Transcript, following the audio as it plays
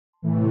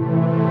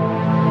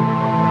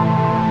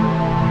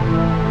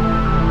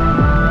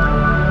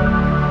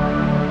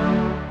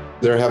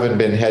there haven't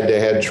been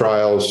head-to-head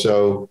trials,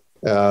 so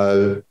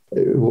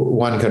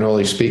one can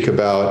only speak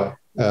about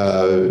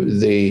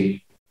the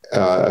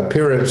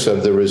appearance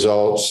of the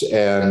results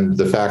and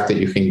the fact that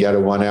you can get a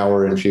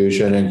 1-hour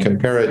infusion and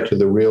compare it to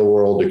the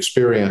real-world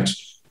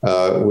experience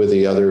with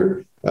the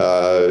other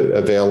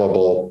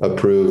available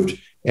approved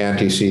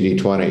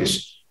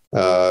anti-CD20s.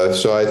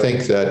 So I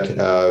think that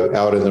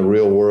out in the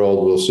real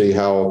world, we'll see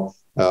how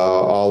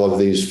all of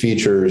these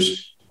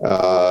features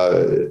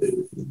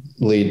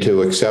lead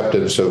to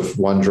acceptance of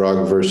one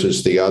drug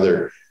versus the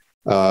other.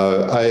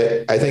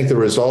 I think the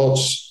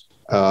results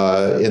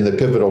in the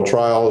pivotal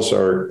trials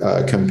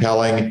are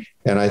compelling,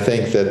 and I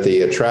think that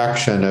the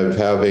attraction of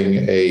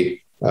having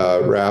a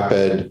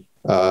rapid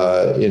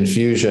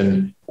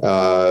infusion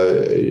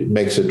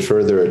makes it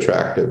further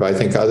attractive. I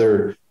think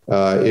other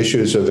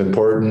issues of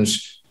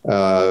importance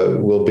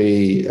will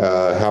be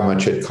how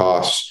much it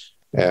costs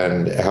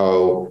and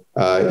how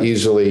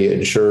easily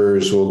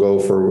insurers will go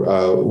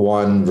for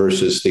one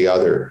versus the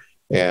other.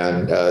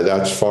 And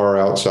that's far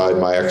outside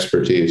my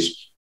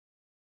expertise.